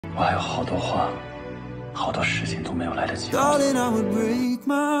我还有好多话，好多事情都没有来得及告诉你。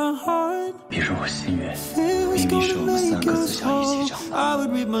比如我心愿，明明是我们3个自小一起长大，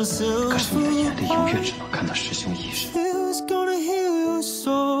可是你的眼里永远只能看到师兄一人。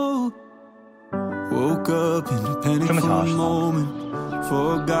这么巧，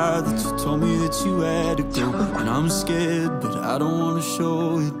就很快。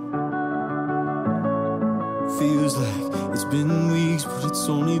Feels like it's been weeks, but it's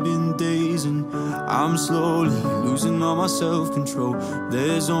only been days, and I'm slowly losing all my self-control.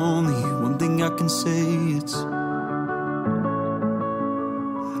 There's only one thing I can say, it's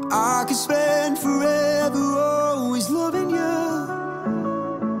I could spend forever always loving you,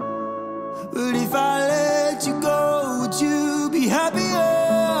 but if I let you go, would you be happier?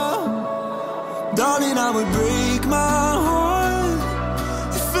 Darling, I would break my heart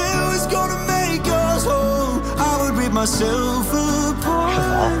if it was gonna make us whole. I would rip myself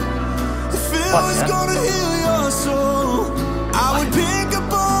apart if it was gonna heal your soul. I would pick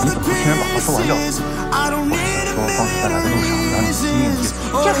up all the pieces. I don't need a million reasons.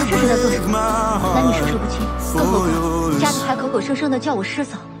 这可是在做什么？男女授受不亲，更何况家族还口口声声的叫我师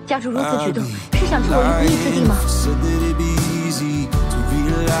嫂。家主如此举动，是想置我于不义之地吗？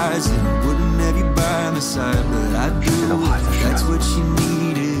 知道我还在身上。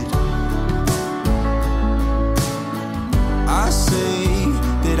 I say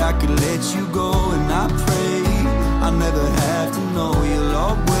that I could let you go, and I pray I never have to know you'll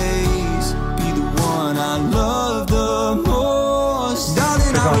always be the one I love the most.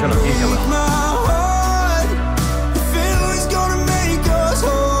 Darling, I would break my heart if it was gonna make us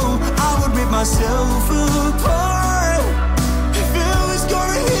whole. I would rip myself apart if it was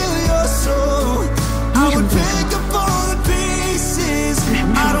gonna heal your soul. I would pick up all the pieces.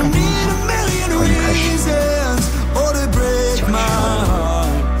 I don't need a million reasons or to break my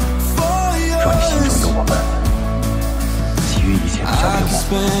heart for you. 若你心中有我们，给予一切都交给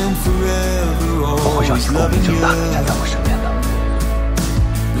我，我会让你光明正大地站在我身边的。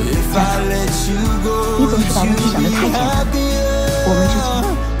你总是把问题想得太简单，我们之间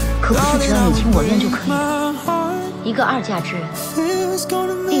可不是只要你情我愿就可以。一个2嫁之人，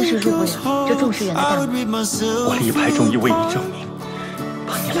定是入不了这众士院的大门。我力排众议为你证明，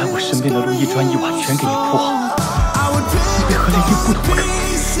把你来我身边的路一砖一瓦全给你铺好。你为何连一步都不肯？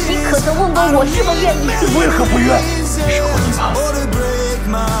你可曾问过我是否愿意？你为何不愿？你是活你怕，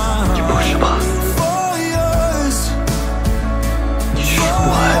你不是怕死，你是不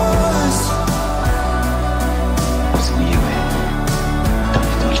爱我。